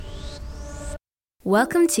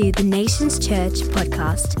Welcome to the Nations Church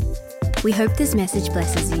podcast. We hope this message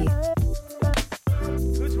blesses you.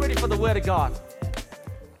 Who's ready for the Word of God?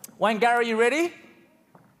 Wangara, you ready?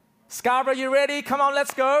 Scarborough, you ready? Come on,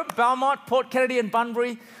 let's go. Belmont, Port Kennedy, and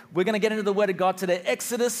Bunbury. We're going to get into the Word of God today.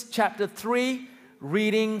 Exodus chapter 3,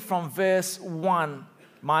 reading from verse 1.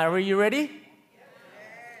 Myra, you ready?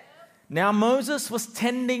 Now Moses was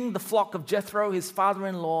tending the flock of Jethro, his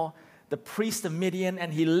father-in-law, the priest of Midian,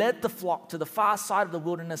 and he led the flock to the far side of the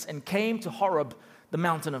wilderness and came to Horeb, the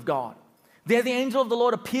mountain of God. There the angel of the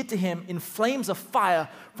Lord appeared to him in flames of fire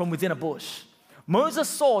from within a bush. Moses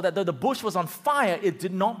saw that though the bush was on fire, it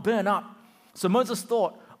did not burn up. So Moses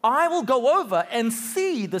thought, I will go over and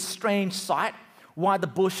see the strange sight, why the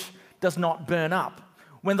bush does not burn up.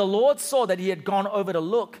 When the Lord saw that he had gone over to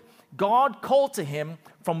look, God called to him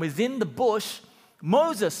from within the bush,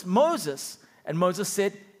 Moses, Moses. And Moses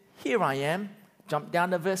said, Here I am. Jump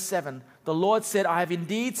down to verse 7. The Lord said, I have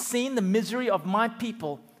indeed seen the misery of my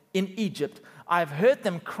people in Egypt. I have heard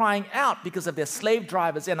them crying out because of their slave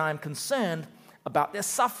drivers, and I am concerned about their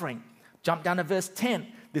suffering. Jump down to verse 10.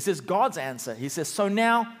 This is God's answer. He says, So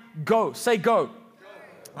now go. Say go.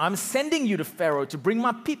 I'm sending you to Pharaoh to bring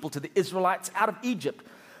my people to the Israelites out of Egypt.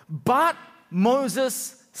 But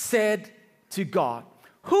Moses said to God,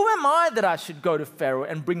 Who am I that I should go to Pharaoh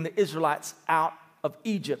and bring the Israelites out of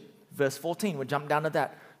Egypt? Verse 14, we'll jump down to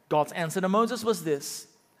that. God's answer to Moses was this,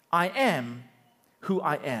 I am who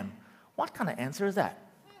I am. What kind of answer is that?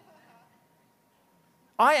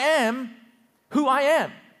 I am who I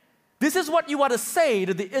am. This is what you are to say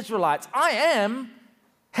to the Israelites. I am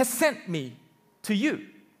has sent me to you.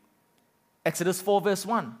 Exodus 4 verse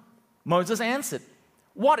 1. Moses answered,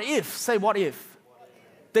 What if, say what if,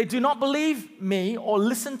 they do not believe me or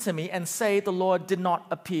listen to me and say the Lord did not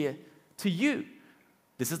appear to you?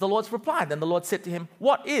 This is the Lord's reply. Then the Lord said to him,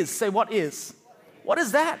 What is? Say what is? What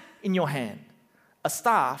is that in your hand? A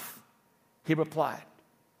staff, he replied.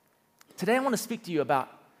 Today I want to speak to you about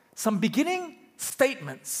some beginning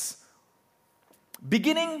statements,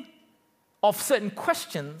 beginning of certain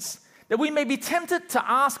questions that we may be tempted to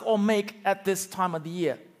ask or make at this time of the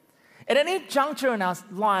year. At any juncture in our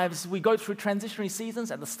lives, we go through transitionary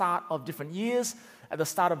seasons at the start of different years, at the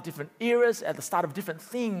start of different eras, at the start of different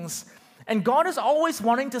things. And God is always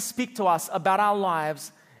wanting to speak to us about our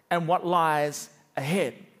lives and what lies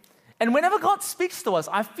ahead. And whenever God speaks to us,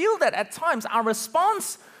 I feel that at times our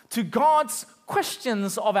response to God's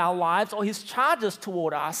questions of our lives or His charges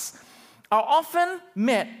toward us are often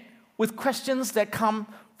met with questions that come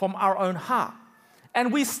from our own heart.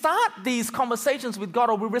 And we start these conversations with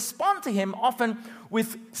God, or we respond to Him often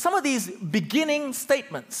with some of these beginning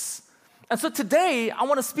statements. And so today, I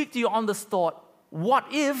want to speak to you on this thought, what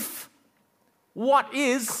if, what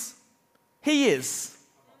is, He is?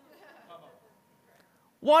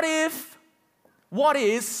 What if, what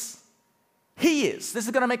is, He is? This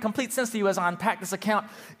is going to make complete sense to you as I unpack this account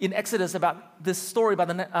in Exodus about this story by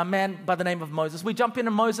a man by the name of Moses. We jump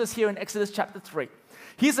into Moses here in Exodus chapter 3.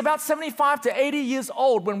 He's about 75 to 80 years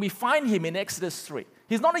old when we find him in Exodus 3.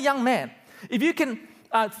 He's not a young man. If you can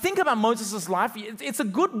think about Moses' life, it's a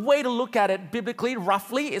good way to look at it biblically,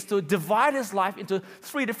 roughly, is to divide his life into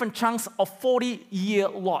three different chunks of 40-year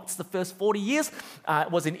lots. The first 40 years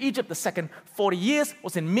was in Egypt. The second 40 years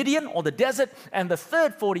was in Midian, or the desert. And the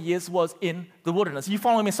third 40 years was in the wilderness. Are you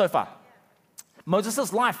following me so far?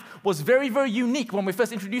 Moses' life was very, very unique. When we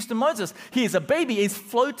first introduced to Moses, he is a baby. He's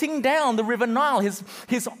floating down the river Nile.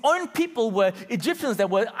 His own people were Egyptians that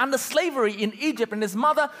were under slavery in Egypt, and his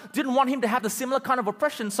mother didn't want him to have the similar kind of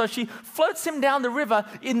oppression, so she floats him down the river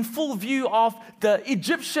in full view of the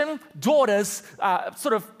Egyptian daughter's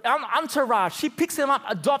sort of entourage. She picks him up,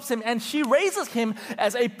 adopts him, and she raises him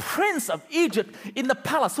as a prince of Egypt in the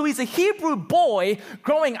palace. So he's a Hebrew boy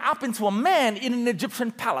growing up into a man in an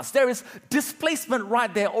Egyptian palace. There is displacement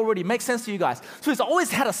right there already. Makes sense to you guys? So he's always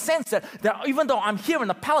had a sense that even though I'm here in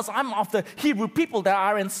the palace, I'm of the Hebrew people that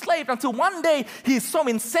are enslaved, until one day he's so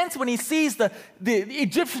incensed when he sees the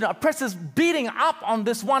Egyptian oppressors beating up on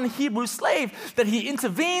this one Hebrew slave that he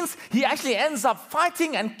intervenes. He actually ends up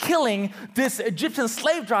fighting and killing this Egyptian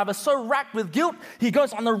slave driver, so racked with guilt, he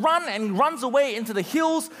goes on the run and runs away into the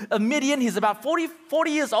hills of Midian. He's about 40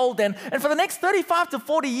 years old then, and for the next 35 to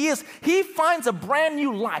 40 years, he finds a brand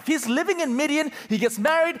new life. He's living in Midian. He gets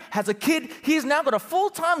married, has a kid. He's now got a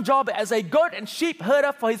full-time job as a goat and sheep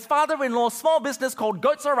herder for his father-in-law's small business called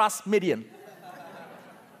Goats R Us Midian.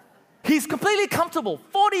 He's completely comfortable.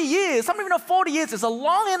 40 years, some even know 40 years is a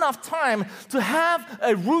long enough time to have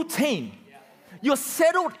a routine. You're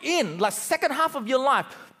settled in, like second half of your life.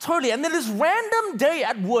 totally. And then this random day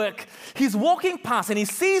at work, he's walking past and he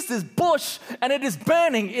sees this bush and it is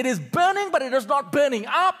burning. It is burning, but it is not burning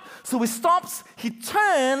up. So he stops, he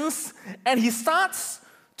turns, and he starts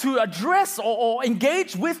to address or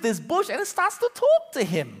engage with this bush, and it starts to talk to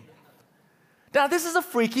him. Now, this is a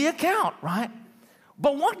freaky account, right?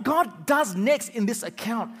 But what God does next in this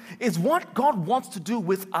account is what God wants to do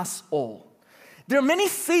with us all. There are many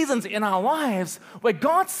seasons in our lives where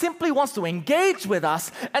God simply wants to engage with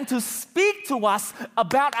us and to speak to us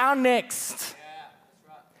about our next.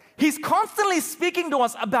 He's constantly speaking to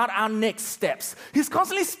us about our next steps. He's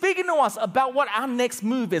constantly speaking to us about what our next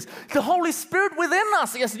move is. The Holy Spirit within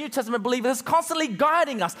us, as New Testament believers, is constantly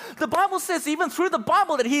guiding us. The Bible says, even through the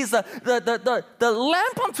Bible, that He's the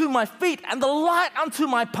lamp unto my feet and the light unto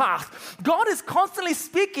my path. God is constantly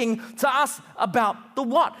speaking to us about the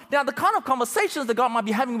what. Now, the kind of conversations that God might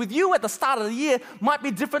be having with you at the start of the year might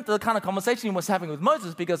be different to the kind of conversation He was having with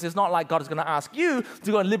Moses, because it's not like God is going to ask you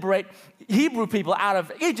to go and liberate Hebrew people out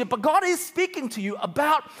of Egypt. But God is speaking to you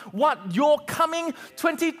about what your coming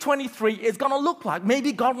 2023 is going to look like.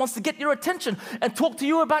 Maybe God wants to get your attention and talk to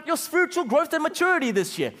you about your spiritual growth and maturity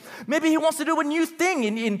this year. Maybe He wants to do a new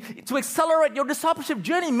thing to accelerate your discipleship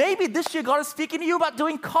journey. Maybe this year God is speaking to you about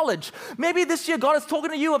doing college. Maybe this year God is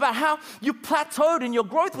talking to you about how you plateaued in your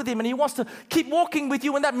growth with Him and He wants to keep walking with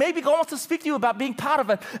you in that. Maybe God wants to speak to you about being part of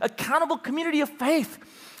an accountable community of faith,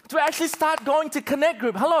 to actually start going to Connect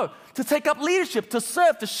Group, to take up leadership, to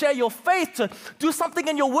serve, to share your faith, to do something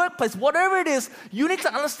in your workplace. Whatever it is, you need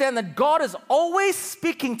to understand that God is always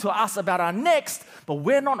speaking to us about our next, but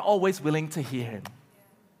we're not always willing to hear Him.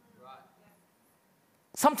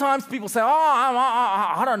 Sometimes people say,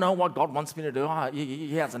 I don't know what God wants me to do.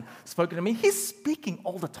 He hasn't spoken to me. He's speaking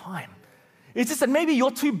all the time. It's just that maybe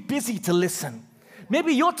you're too busy to listen.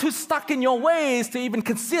 Maybe you're too stuck in your ways to even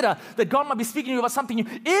consider that God might be speaking to you about something new.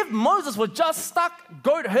 If Moses was just stuck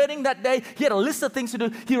goat herding that day, he had a list of things to do,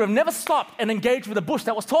 he would have never stopped and engaged with the bush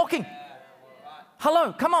that was talking.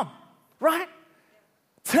 Hello, come on, right?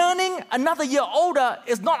 Turning another year older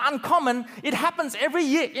is not uncommon. It happens every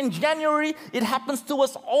year. In January, it happens to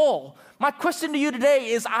us all. My question to you today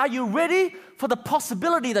is, are you ready for the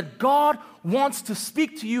possibility that God wants to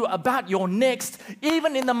speak to you about your next,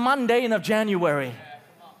 even in the mundane of January?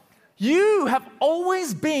 You have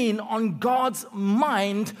always been on God's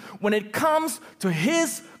mind when it comes to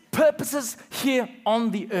His purposes here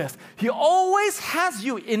on the earth. He always has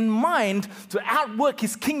you in mind to outwork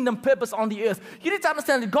His kingdom purpose on the earth. You need to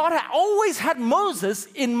understand that God always had Moses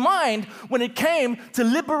in mind when it came to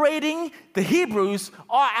liberating the Hebrews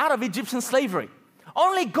out of Egyptian slavery.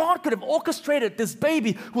 Only God could have orchestrated this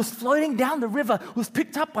baby who was floating down the river, who was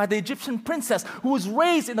picked up by the Egyptian princess, who was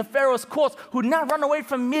raised in the Pharaoh's court, who now run away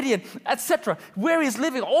from Midian, etc., where he's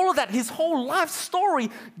living, all of that, his whole life story,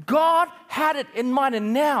 God had it in mind.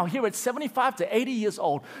 And now, here at 75 to 80 years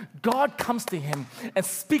old, God comes to him and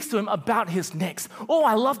speaks to him about his next. Oh,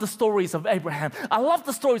 I love the stories of Abraham. I love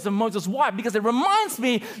the stories of Moses. Why? Because it reminds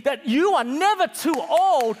me that you are never too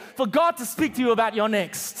old for God to speak to you about your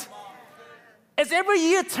next. As every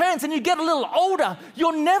year turns and you get a little older,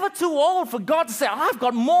 you're never too old for God to say, I've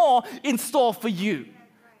got more in store for you.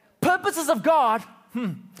 Purposes of God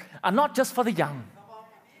are not just for the young.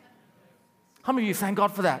 How many of you thank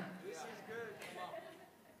God for that?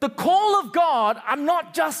 The call of God are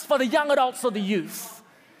not just for the young adults or the youth.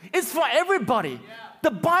 It's for everybody.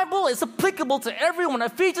 The Bible is applicable to everyone.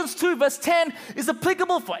 Ephesians 2 verse 10 is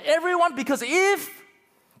applicable for everyone, because if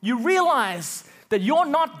you realize that you're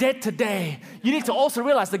not dead today, you need to also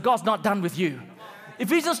realize that God's not done with you.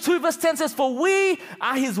 Ephesians 2 verse 10 says, for we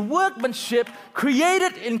are His workmanship,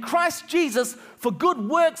 created in Christ Jesus for good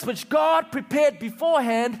works which God prepared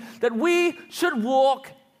beforehand that we should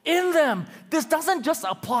walk in them. This doesn't just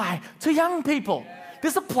apply to young people.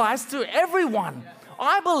 This applies to everyone.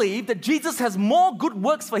 I believe that Jesus has more good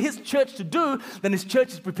works for His church to do than His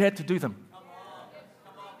church is prepared to do them.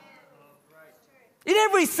 In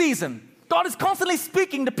every season, God is constantly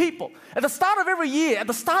speaking to people. At the start of every year, at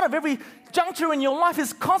the start of every juncture in your life,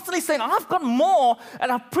 He's constantly saying, I've got more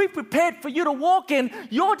and I've pre-prepared for you to walk in.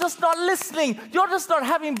 You're just not listening. You're just not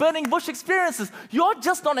having burning bush experiences. You're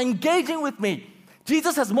just not engaging with me.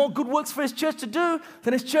 Jesus has more good works for His church to do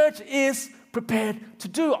than His church is prepared to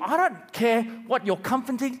do. I don't care what your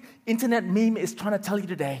comforting internet meme is trying to tell you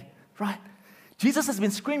today, right? Jesus has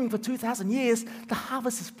been screaming for 2,000 years, the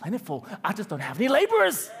harvest is plentiful. I just don't have any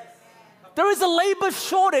laborers. There is a labor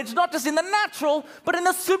shortage, not just in the natural, but in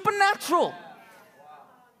the supernatural.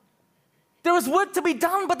 There is work to be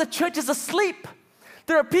done, but the church is asleep.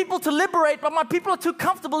 There are people to liberate, but my people are too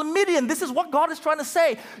comfortable in Midian. This is what God is trying to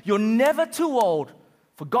say. You're never too old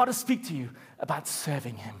for God to speak to you about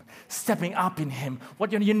serving Him, stepping up in Him.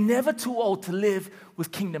 You're never too old to live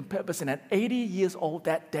with kingdom purpose. And at 80 years old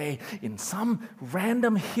that day, in some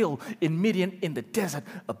random hill in Midian in the desert,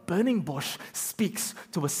 a burning bush speaks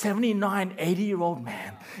to a 79, 80-year-old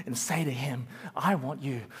man and say to him, I want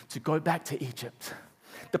you to go back to Egypt,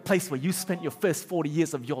 the place where you spent your first 40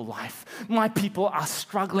 years of your life. My people are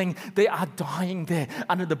struggling. They are dying there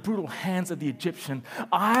under the brutal hands of the Egyptian.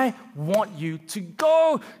 I want you to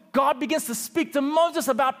go. God begins to speak to Moses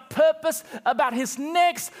about purpose, about his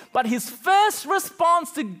next, but his first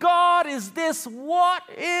response to God is this: what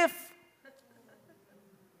if?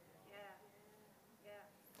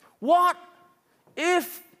 What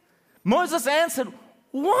if? Moses answered,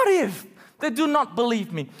 what if they do not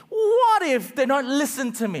believe me? What if they don't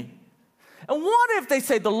listen to me? And what if they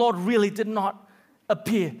say the Lord really did not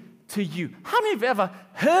appear to you? How many of you ever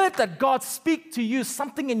heard that God speak to you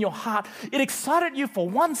something in your heart? It excited you for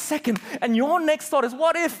 1 second, and your next thought is,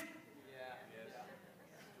 what if?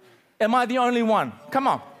 Am I the only one? Come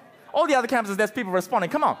on. All the other campuses, there's people responding.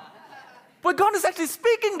 Come on. But God is actually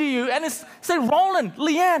speaking to you and is saying, Roland,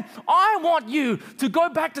 Leanne, I want you to go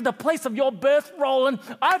back to the place of your birth, Roland.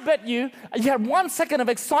 I bet you had 1 second of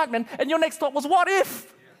excitement and your next thought was, what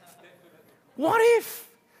if? What if?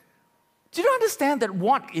 Do you understand that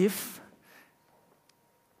what if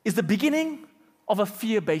is the beginning of a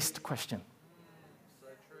fear-based question?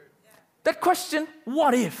 That question,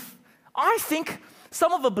 what if? I think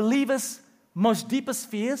some of a believer's most deepest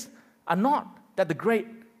fears are not that the great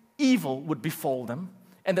evil would befall them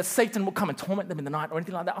and that Satan will come and torment them in the night or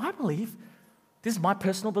anything like that. I believe, this is my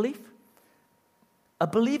personal belief, a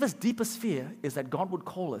believer's deepest fear is that God would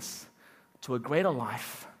call us to a greater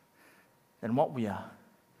life than what we are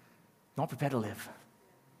not prepared to live.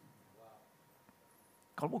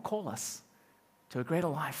 God will call us to a greater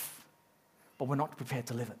life, but we're not prepared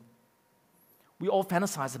to live it. We all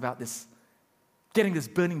fantasize about this, getting this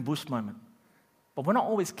burning bush moment, but we're not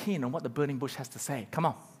always keen on what the burning bush has to say. Come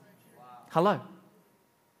on. Hello.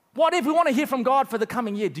 What if we want to hear from God for the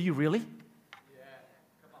coming year? Do you really? Yeah.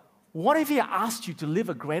 Come on. What if He asked you to live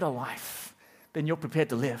a greater life than you're prepared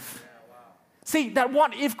to live? Yeah, wow. See, that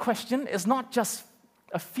what if question is not just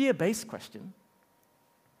a fear-based question.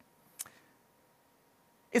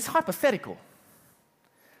 It's hypothetical.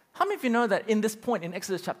 How many of you know that in this point in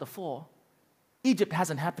Exodus chapter 4, Egypt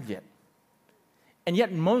hasn't happened yet? And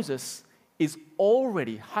yet Moses is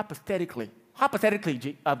already hypothetically,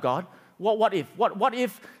 God, what if?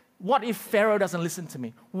 What if Pharaoh doesn't listen to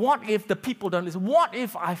me? What if the people don't listen? What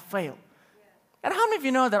if I fail? Yeah. And how many of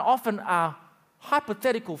you know that often our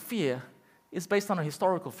hypothetical fear is based on a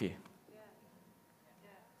historical fear?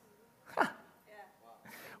 Yeah.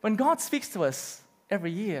 When God speaks to us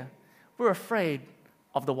every year, we're afraid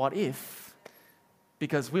of the what if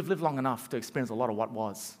because we've lived long enough to experience a lot of what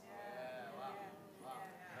was.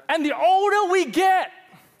 And the older we get,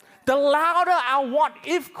 the louder our what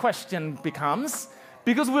if question becomes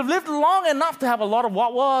because we've lived long enough to have a lot of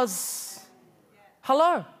what was.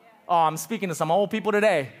 Hello? Oh, I'm speaking to some old people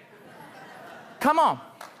today. Come on.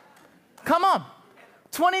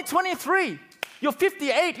 2023, you're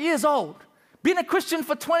 58 years old. Been a Christian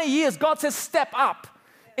for 20 years. God says step up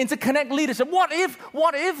into Connect leadership. What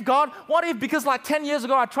if, God? What if, because like 10 years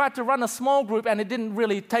ago I tried to run a small group and it didn't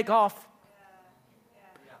really take off?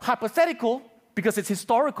 Hypothetical, because it's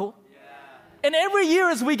historical. Yeah. And every year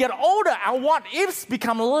as we get older, our what-ifs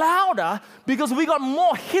become louder because we got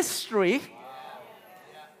more history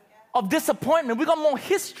of disappointment. We got more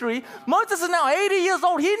history. Moses is now 80 years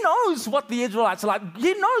old. He knows what the Israelites are like.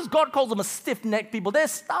 He knows God calls them a stiff-necked people. They're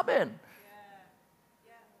stubborn.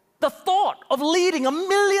 The thought of leading 1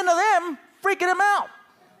 million of them freaking him out.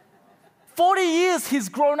 40 years he's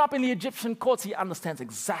grown up in the Egyptian courts. He understands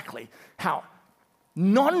exactly how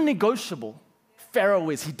non-negotiable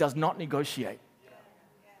Pharaoh is. He does not negotiate.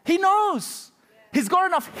 He knows. He's got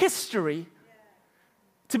enough history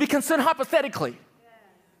to be concerned hypothetically.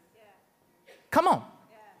 Come on.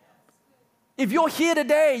 If you're here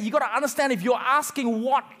today, you got to understand if you're asking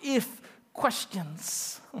what if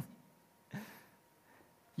questions,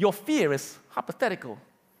 your fear is hypothetical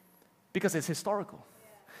because it's historical.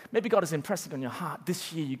 Maybe God is impressing on your heart.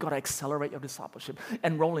 This year, you've got to accelerate your discipleship,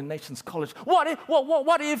 enroll in Nations College. What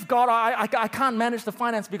if God, I can't manage the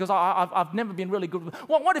finance because I've never been really good.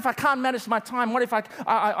 What if I can't manage my time? What if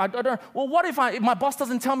I don't? Well, what if my boss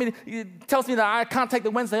doesn't tells me that I can't take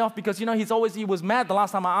the Wednesday off because, he was mad the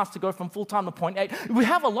last time I asked to go from full-time to 0.8. We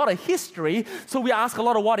have a lot of history, so we ask a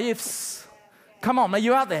lot of what ifs. Come on, are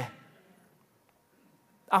you out there?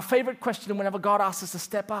 Our favorite question whenever God asks us to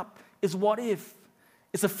step up is what if?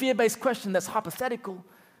 It's a fear-based question that's hypothetical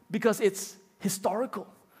because it's historical.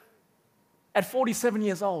 At 47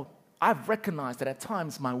 years old, I've recognized that at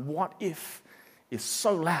times my what if is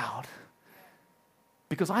so loud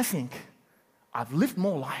because I think I've lived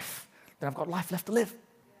more life than I've got life left to live.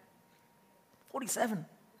 47.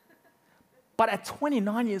 But at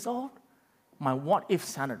 29 years old, my what if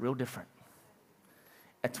sounded real different.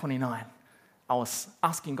 At 29, I was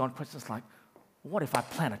asking God questions like, what if I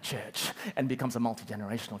plant a church and becomes a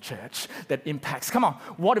multi-generational church that impacts? Come on,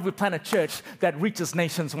 what if we plant a church that reaches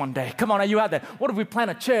nations one day? Come on, are you out there? What if we plant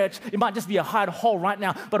a church? It might just be a hide hole right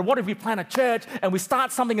now, but what if we plant a church and we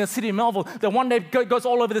start something in the city of Melville that one day goes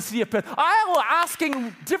all over the city of Perth? I was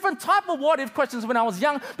asking different type of what if questions when I was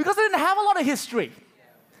young because I didn't have a lot of history.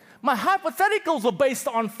 My hypotheticals were based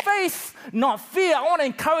on faith, not fear. I want to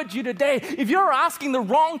encourage you today, if you're asking the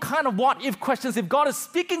wrong kind of what-if questions, if God is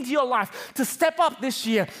speaking to your life to step up this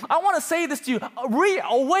year, I want to say this to you,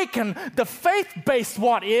 reawaken the faith-based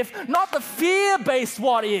what-if, not the fear-based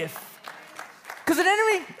what-if. Because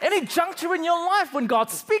at any juncture in your life when God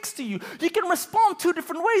speaks to you, you can respond two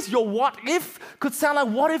different ways. Your what if could sound like,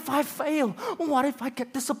 what if I fail? What if I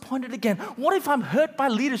get disappointed again? What if I'm hurt by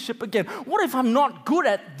leadership again? What if I'm not good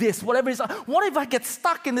at this, whatever it is? What if I get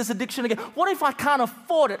stuck in this addiction again? What if I can't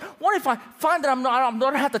afford it? What if I find that I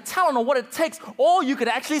don't have the talent or what it takes? Or you could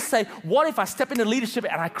actually say, what if I step into leadership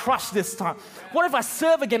and I crush this time? What if I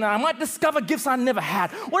serve again and I might discover gifts I never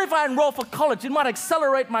had? What if I enroll for college? It might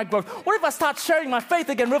accelerate my growth. What if I start sharing my faith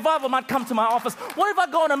again? Revival might come to my office. What if I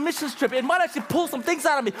go on a mission trip? It might actually pull some things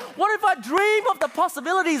out of me. What if I dream of the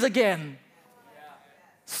possibilities again?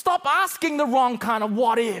 Stop asking the wrong kind of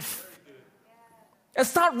what if and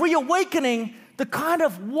start reawakening the kind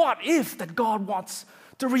of what if that God wants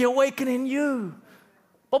to reawaken in you.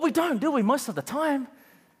 But we don't, do we, most of the time?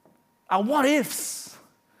 Our what ifs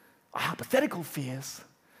are hypothetical fears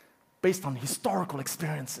based on historical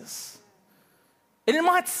experiences. And it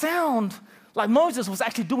might sound like Moses was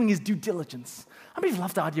actually doing his due diligence. How many of you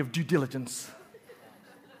love the idea of due diligence?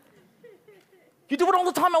 You do it all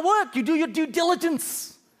the time at work. You do your due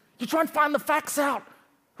diligence. You try and find the facts out,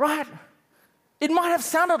 right? It might have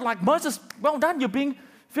sounded like Moses, well done, you're being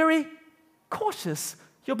very cautious.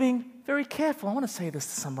 You're being very careful. I want to say this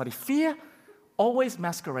to somebody. Fear always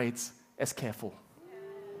masquerades as careful.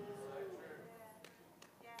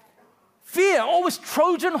 Fear always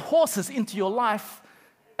Trojan horses into your life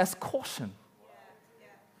as caution.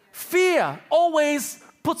 Fear always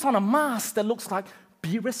puts on a mask that looks like,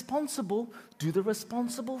 be responsible, do the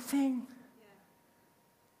responsible thing.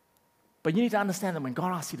 But you need to understand that when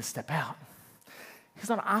God asks you to step out, He's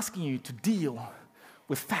not asking you to deal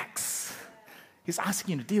with facts. He's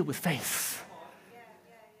asking you to deal with faith.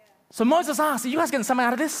 So Moses asked, are you guys getting something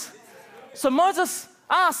out of this? So Moses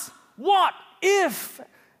asked, what if?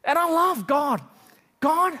 And I love God.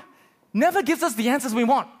 God never gives us the answers we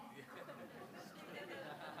want.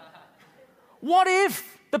 What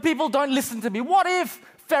if the people don't listen to me? What if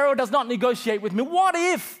Pharaoh does not negotiate with me? What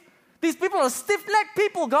if these people are stiff-necked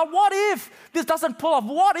people? God, what if this doesn't pull off?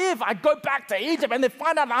 What if I go back to Egypt and they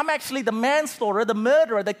find out I'm actually the manslaughterer, the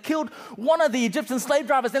murderer that killed one of the Egyptian slave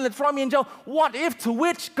drivers and they throw me in jail? What if? To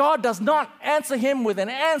which God does not answer him with an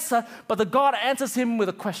answer, but the God answers him with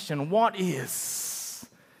a question. What is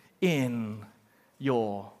in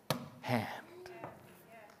your hand?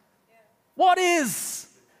 What is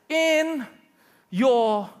in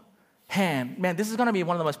your hand? Man, this is going to be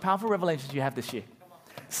one of the most powerful revelations you have this year.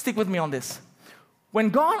 Stick with me on this. When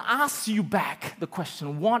God asks you back the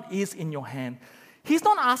question, what is in your hand? He's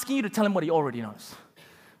not asking you to tell him what he already knows.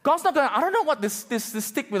 God's not going, I don't know what this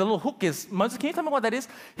stick with a little hook is. Moses, can you tell me what that is?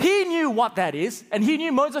 He knew what that is, and he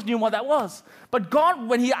knew Moses knew what that was. But God,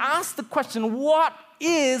 when he asked the question, what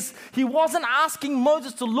is, he wasn't asking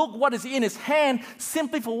Moses to look what is in his hand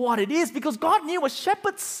simply for what it is, because God knew a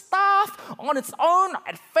shepherd's staff on its own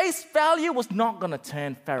at face value was not going to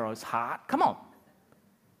turn Pharaoh's heart. Come on.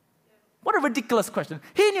 What a ridiculous question.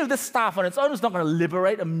 He knew this staff on its own was not going to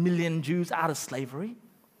liberate 1 million Jews out of slavery.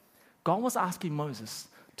 God was asking Moses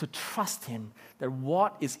to trust him that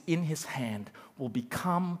what is in his hand will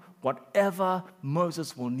become whatever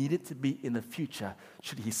Moses will need it to be in the future,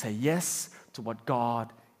 should he say yes to what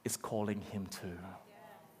God is calling him to.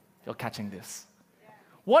 You're catching this?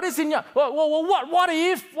 What is in your,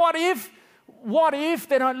 what if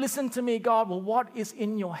they don't listen to me, God? Well, what is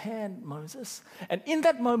in your hand, Moses? And in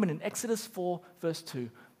that moment in Exodus 4, verse 2,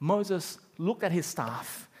 Moses looked at his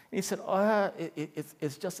staff and he said,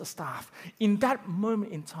 it's just a staff. In that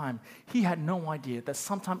moment in time, he had no idea that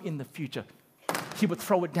sometime in the future, he would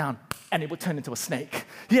throw it down and it would turn into a snake.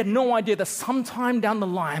 He had no idea that sometime down the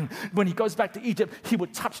line, when he goes back to Egypt, he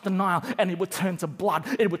would touch the Nile and it would turn to blood.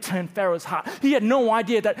 It would turn Pharaoh's heart. He had no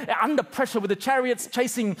idea that under pressure with the chariots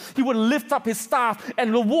chasing, he would lift up his staff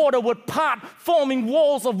and the water would part, forming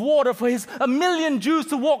walls of water for a million Jews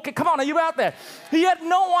to walk. Come on, are you out there? He had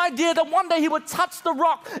no idea that one day he would touch the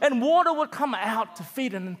rock and water would come out to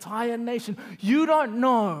feed an entire nation. You don't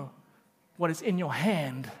know what is in your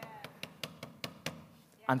hand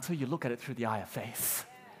until you look at it through the eye of faith.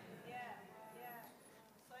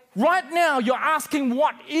 Right now, you're asking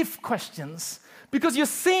what if questions because you're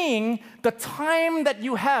seeing the time that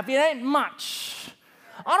you have. It ain't much.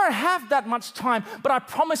 I don't have that much time, but I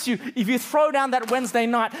promise you, if you throw down that Wednesday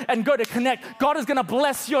night and go to Connect, God is going to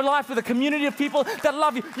bless your life with a community of people that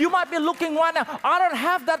love you. You might be looking right now, I don't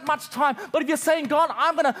have that much time, but if you're saying, God,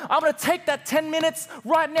 I'm going to take that 10 minutes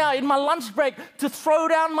right now in my lunch break to throw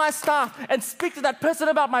down my staff and speak to that person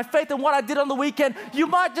about my faith and what I did on the weekend, you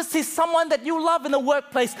might just see someone that you love in the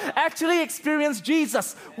workplace actually experience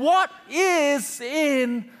Jesus. What is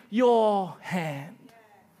in your hand?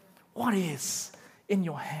 What is in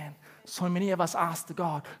your hand? So many of us ask the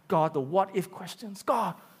God, the what-if questions.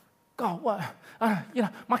 God, what?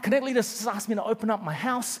 My Connect leader just asked me to open up my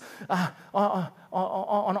house on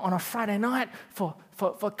a Friday night for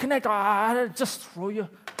Connect. I just throw your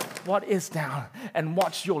what is down and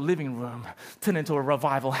watch your living room turn into a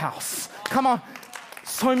revival house. Come on.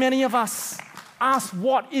 So many of us ask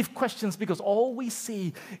what-if questions because all we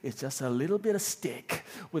see is just a little bit of stick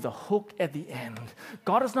with a hook at the end.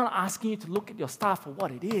 God is not asking you to look at your stuff for what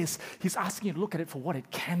it is. He's asking you to look at it for what it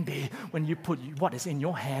can be when you put what is in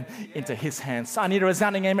your hand into His hands. So I need a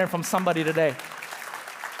resounding amen from somebody today.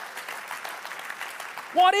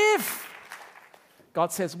 What if?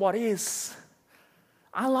 God says, what is?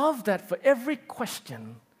 I love that for every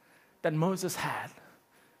question that Moses had.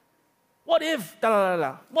 What if,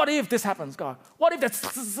 what if this happens, God? What if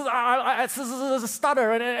that's a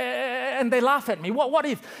stutter and they laugh at me? What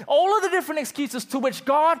if? All of the different excuses to which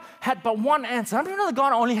God had but one answer. How do you know that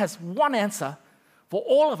God only has one answer for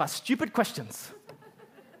all of our stupid questions?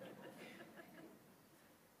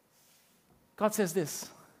 God says this,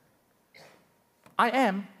 I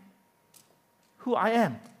am who I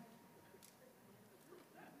am.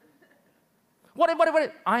 What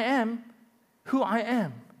if? I am who I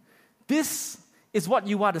am. This is what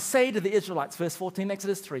you are to say to the Israelites, verse 14,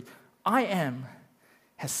 Exodus 3. I am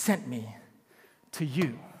has sent me to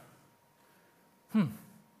you. Man,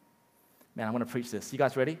 I want to preach this. You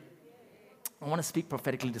guys ready? I want to speak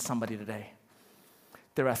prophetically to somebody today.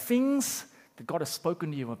 There are things that God has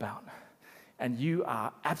spoken to you about, and you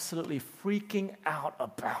are absolutely freaking out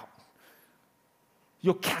about.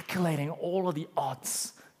 You're calculating all of the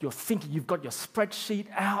odds. You're thinking, you've got your spreadsheet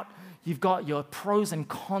out. You've got your pros and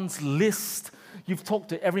cons list. You've talked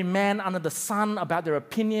to every man under the sun about their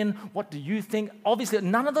opinion. What do you think? Obviously,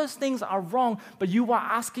 none of those things are wrong, but you are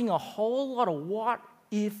asking a whole lot of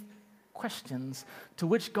what-if questions to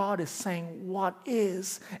which God is saying, what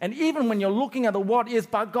is? And even when you're looking at the what is,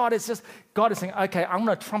 but God is saying, okay, I'm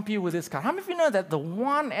going to trump you with this card. How many of you know that the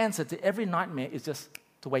one answer to every nightmare is just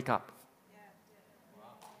to wake up?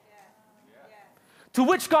 To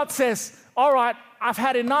which God says, all right, I've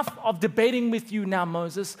had enough of debating with you now,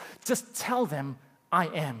 Moses. Just tell them I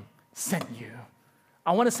am sent you.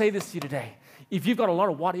 I want to say this to you today. If you've got a lot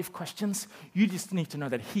of what-if questions, you just need to know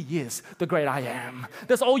that He is the great I am.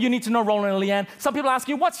 That's all you need to know, Roland and Leanne. Some people ask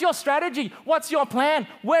you, what's your strategy? What's your plan?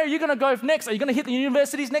 Where are you going to go next? Are you going to hit the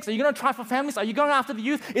universities next? Are you going to try for families? Are you going after the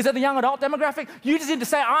youth? Is it the young adult demographic? You just need to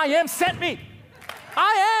say, I am sent me.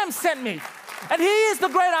 I am sent me. And He is the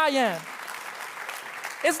great I am.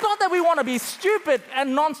 It's not that we want to be stupid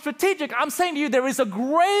and non-strategic. I'm saying to you, there is a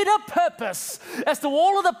greater purpose as to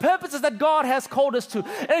all of the purposes that God has called us to.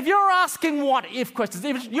 And if you're asking what-if questions,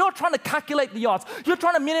 if you're trying to calculate the odds, you're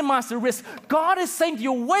trying to minimize the risk, God is saying to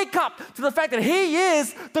you, wake up to the fact that He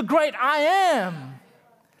is the great I am.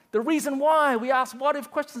 The reason why we ask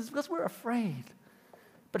what-if questions is because we're afraid.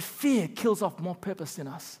 But fear kills off more purpose in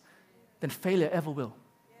us than failure ever will.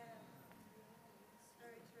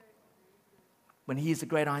 When He is the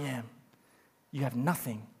great I am, you have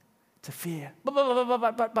nothing to fear.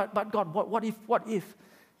 But God, what if?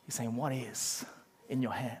 He's saying, what is in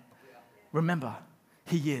your hand? Remember,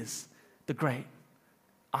 He is the great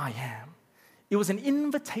I am. It was an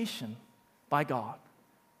invitation by God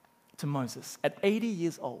to Moses at 80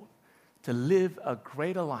 years old to live a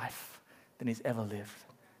greater life than he's ever lived.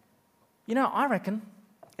 You know, I reckon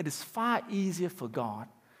it is far easier for God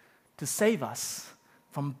to save us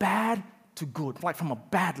from bad to good, like from a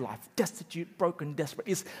bad life, destitute, broken, desperate.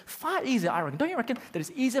 It's far easier, I reckon. Don't you reckon that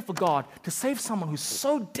it's easier for God to save someone who's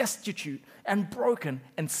so destitute and broken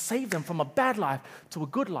and save them from a bad life to a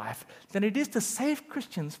good life than it is to save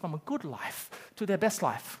Christians from a good life to their best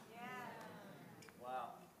life?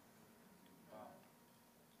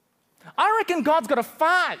 I reckon God's got a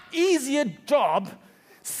far easier job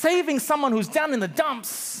saving someone who's down in the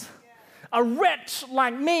dumps, a wretch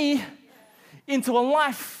like me, into a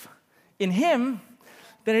life in Him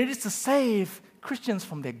than it is to save Christians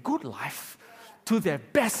from their good life to their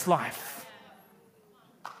best life.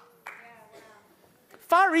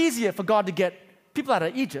 Far easier for God to get people out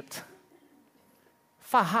of Egypt,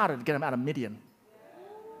 far harder to get them out of Midian.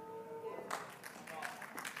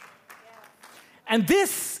 And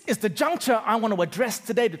this is the juncture I want to address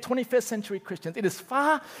today to 21st century Christians. It is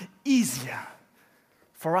far easier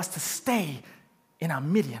for us to stay in our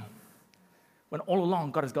Midian when all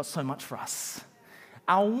along God has got so much for us.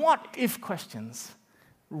 Our what-if questions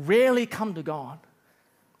rarely come to God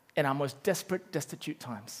in our most desperate, destitute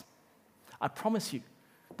times. I promise you,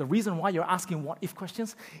 the reason why you're asking what-if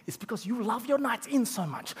questions is because you love your nights in so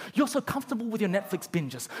much. You're so comfortable with your Netflix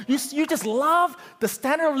binges. You just love the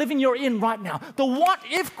standard of living you're in right now. The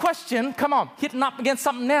what-if question, come on, hitting up against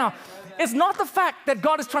something now, it's not the fact that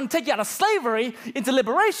God is trying to take you out of slavery into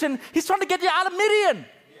liberation. He's trying to get you out of Midian.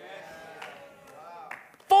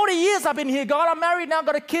 40 years I've been here, God. I'm married now,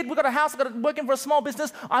 got a kid, we've got a house, working for a small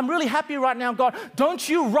business. I'm really happy right now, God. Don't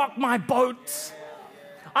you rock my boat.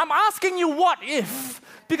 I'm asking you what if,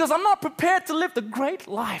 because I'm not prepared to live the great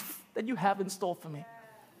life that you have in store for me.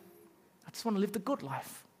 I just want to live the good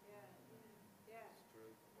life.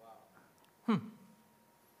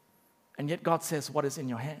 And yet God says, what is in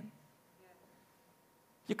your hand?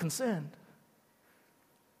 You're concerned.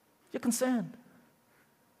 You're concerned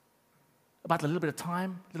about a little bit of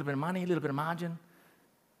time, a little bit of money, a little bit of margin,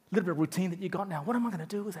 a little bit of routine that you got now. What am I going to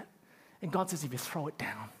do with it? And God says, if you throw it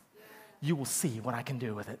down, you will see what I can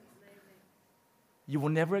do with it. You will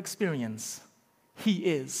never experience He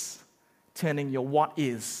is turning your what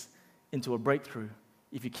is into a breakthrough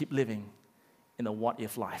if you keep living in the what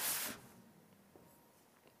if life.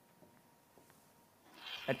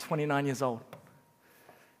 At 29 years old,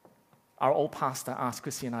 our old pastor asked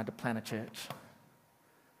Chrissy and I to plant a church.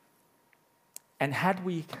 And had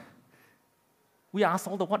we asked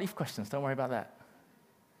all the what if questions, don't worry about that.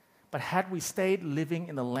 But had we stayed living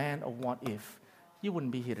in the land of what if, you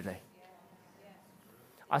wouldn't be here today.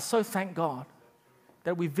 I so thank God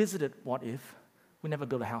that we visited what if. We never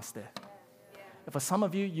built a house there. And for some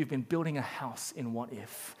of you, you've been building a house in what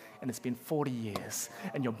if, and it's been 40 years,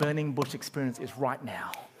 and your burning bush experience is right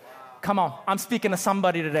now. Come on, I'm speaking to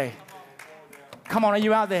somebody today. Come on, are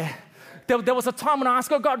you out there? There was a time when I asked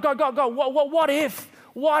God, what if?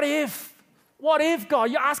 What if? What if,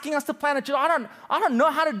 God? You're asking us to plant a church. I don't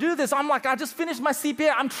know how to do this. I'm like, I just finished my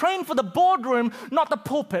CPA. I'm trained for the boardroom, not the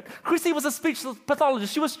pulpit. Chrissy was a speech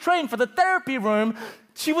pathologist. She was trained for the therapy room.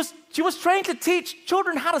 She was trained to teach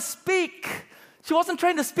children how to speak. She wasn't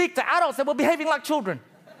trained to speak to adults that were behaving like children.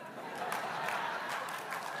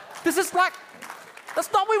 This is like,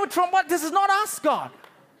 that's not what we were trying. This is not us, God.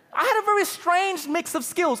 I had a very strange mix of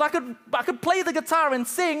skills. I could play the guitar and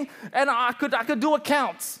sing, and I could do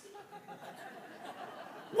accounts.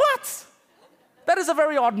 What? That is a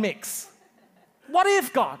very odd mix. What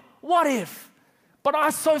if, God? What if? But I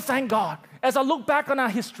so thank God, as I look back on our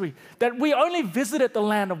history, that we only visited the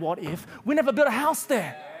land of what if. We never built a house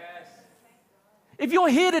there. Yes. If you're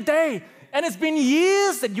here today, and it's been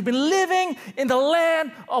years that you've been living in the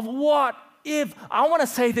land of what if, I want to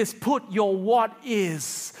say this, put your what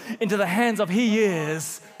is into the hands of He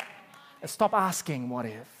is, and stop asking what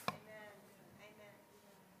if.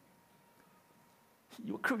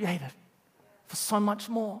 You were created for so much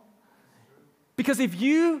more. Because if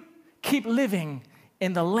you keep living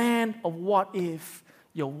in the land of what if,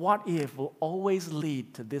 your what if will always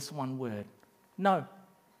lead to this one word: no.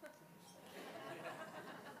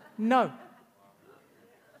 No.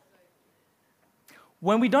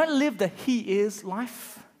 When we don't live the He is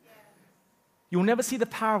life, you'll never see the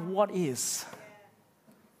power of what is.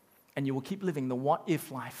 And you will keep living the what if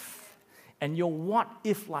life. And your what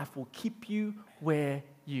if life will keep you where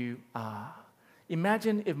you are.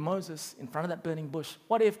 Imagine if Moses, in front of that burning bush,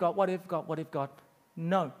 what if God, what if God, what if God?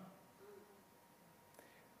 No.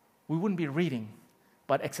 We wouldn't be reading,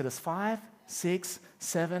 but Exodus 5, 6,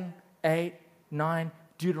 7, 8, 9,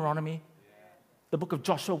 Deuteronomy, the book of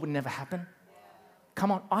Joshua would never happen. Come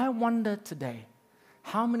on, I wonder today,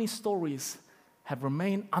 how many stories have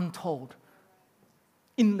remained untold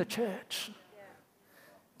in the church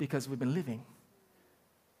because we've been living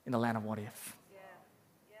in the land of what if?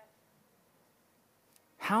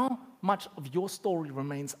 How much of your story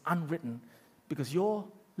remains unwritten because you're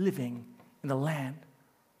living in the land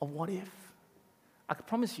of what if? I can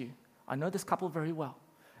promise you, I know this couple very well.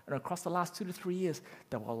 And across the last 2 to 3 years,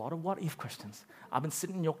 there were a lot of what if questions. I've been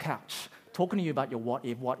sitting on your couch talking to you about your what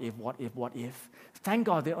if, what if, what if, what if. Thank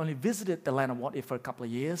God they only visited the land of what if for a couple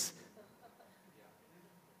of years.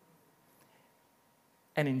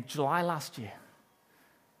 And in July last year,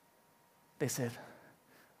 they said,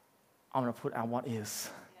 I'm going to put our what is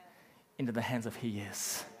into the hands of He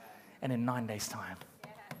is. And in 9 days' time,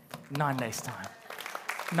 9 days' time,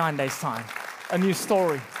 9 days' time, a new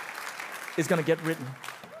story is going to get written.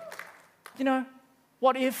 You know,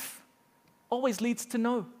 what if always leads to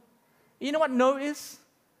no. You know what no is?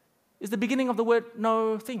 It's the beginning of the word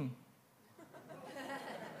no thing.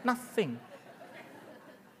 Nothing.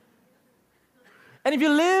 And if you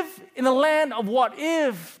live in the land of what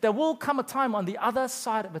if, there will come a time on the other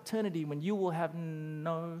side of eternity when you will have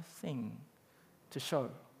no thing to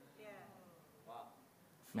show. Yeah. Wow.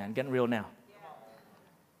 Man, getting real now. Yeah.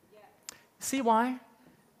 Yeah. See why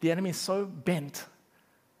the enemy is so bent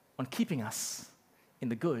on keeping us in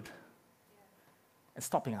the good and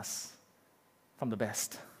stopping us from the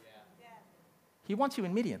best. Yeah. He wants you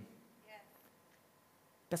in Midian. Yeah.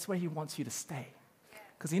 That's where he wants you to stay.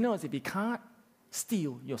 Because he knows if he can't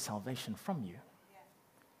steal your salvation from you,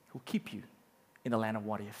 he'll keep you in the land of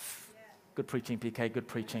what if. Yeah. Good preaching, PK, good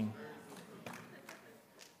preaching.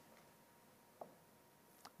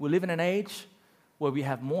 We live in an age where we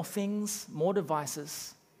have more things, more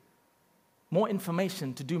devices, more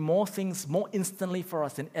information to do more things more instantly for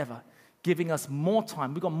us than ever, giving us more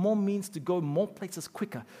time. We've got more means to go more places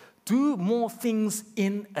quicker, do more things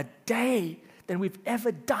in a day than we've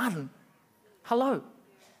ever done. Hello.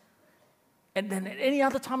 And then at any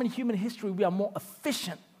other time in human history, we are more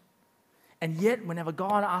efficient. And yet, whenever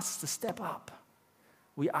God asks us to step up,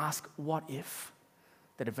 we ask, what if?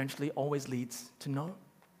 That eventually always leads to no.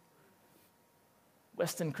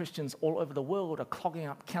 Western Christians all over the world are clogging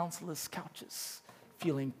up counselors' couches,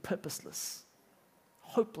 feeling purposeless,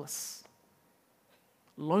 hopeless,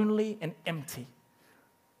 lonely and empty.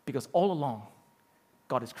 Because all along,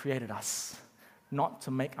 God has created us not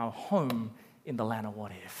to make our home in the land of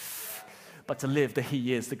what if, but to live the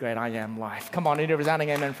He is, the great I am life. Come on, I need a resounding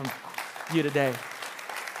amen from you today.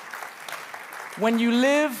 When you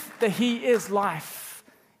live the He is life,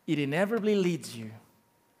 it inevitably leads you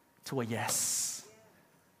to a yes.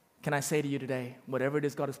 Can I say to you today, whatever it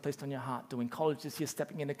is God has placed on your heart, doing college this year,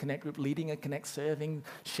 stepping in a Connect group, leading a Connect, serving,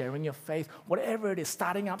 sharing your faith, whatever it is,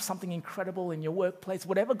 starting up something incredible in your workplace,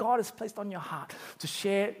 whatever God has placed on your heart, to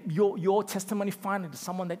share your testimony finally to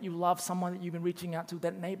someone that you love, someone that you've been reaching out to,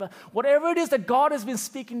 that neighbor, whatever it is that God has been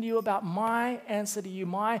speaking to you about, my answer to you,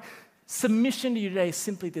 my submission to you today is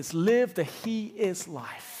simply this: live the He is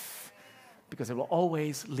life, because it will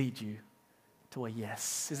always lead you to a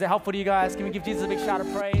yes. Is that helpful to you guys? Can we give Jesus a big shout of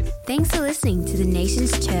praise? Thanks for listening to the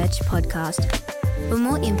Nations Church podcast. For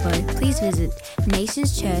more info, please visit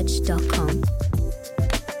nationschurch.com.